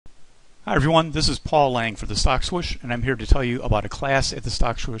Hi everyone, this is Paul Lang for the Stock Swoosh, and I'm here to tell you about a class at the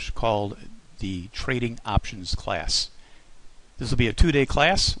Stock Swoosh called the Trading Options class. This will be a 2-day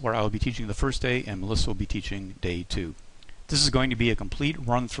class where I will be teaching the first day and Melissa will be teaching day 2. This is going to be a complete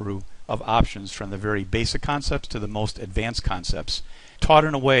run-through of options from the very basic concepts to the most advanced concepts, taught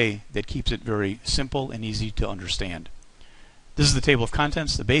in a way that keeps it very simple and easy to understand. This is the table of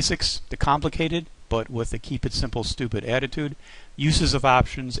contents, the basics, the complicated, but with a keep it simple, stupid attitude, uses of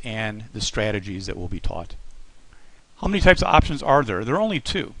options, and the strategies that will be taught. How many types of options are there? There are only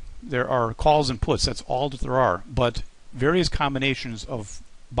 2. There are calls and puts, that's all that there are, but various combinations of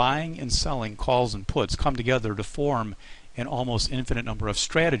buying and selling calls and puts come together to form an almost infinite number of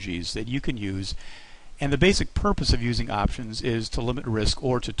strategies that you can use. And the basic purpose of using options is to limit risk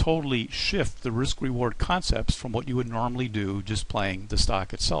or to totally shift the risk-reward concepts from what you would normally do just playing the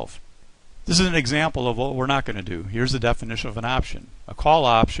stock itself. This is an example of what we're not going to do. Here's the definition of an option. A call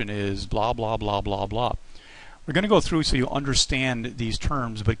option is blah, blah, blah, blah, blah. We're going to go through so you understand these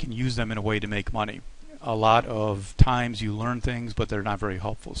terms but can use them in a way to make money. A lot of times you learn things but they're not very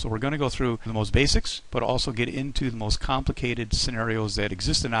helpful. So we're going to go through the most basics but also get into the most complicated scenarios that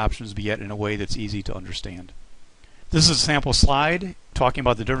exist in options, but yet in a way that's easy to understand. This is a sample slide talking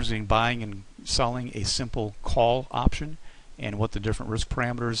about the difference between buying and selling a simple call option and what the different risk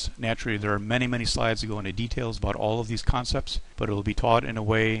parameters. Naturally, there are many slides that go into details about all of these concepts, but it will be taught in a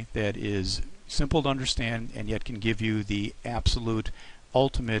way that is simple to understand and yet can give you the absolute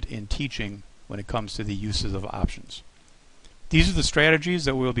ultimate in teaching when it comes to the uses of options. These are the strategies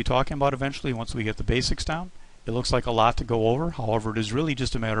that we'll be talking about eventually once we get the basics down. It looks like a lot to go over, however it is really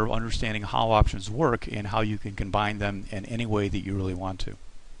just a matter of understanding how options work and how you can combine them in any way that you really want to.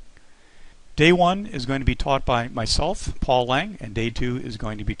 Day 1 is going to be taught by myself, Paul Lang, and day 2 is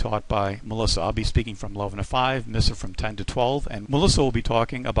going to be taught by Melissa. I'll be speaking from 11 to 5, Melissa from 10 to 12, and Melissa will be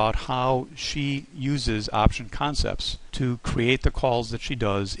talking about how she uses option concepts to create the calls that she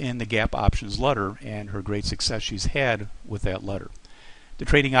does in the Gap Options letter and her great success she's had with that letter. The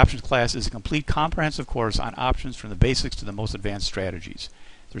Trading Options class is a complete comprehensive course on options from the basics to the most advanced strategies.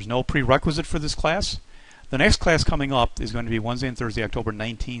 There's no prerequisite for this class. The next class coming up is going to be Wednesday and Thursday, October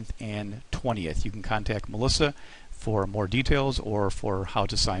 19th and 20th. You can contact Melissa for more details or for how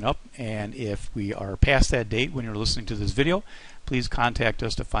to sign up. And if we are past that date when you're listening to this video, please contact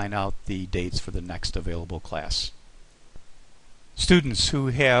us to find out the dates for the next available class. Students who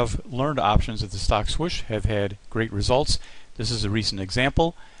have learned options at the Stock Swoosh have had great results. This is a recent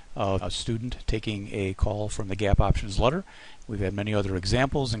example of a student taking a call from the Gap Options letter. We've had many other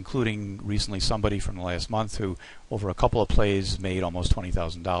examples, including recently somebody from the last month who over a couple of plays made almost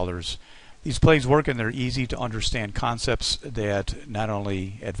 $20,000. These plays work and they're easy to understand concepts that not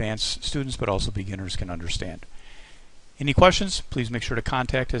only advanced students but also beginners can understand. Any questions? Please make sure to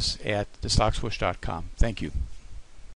contact us at thestockswoosh.com. Thank you.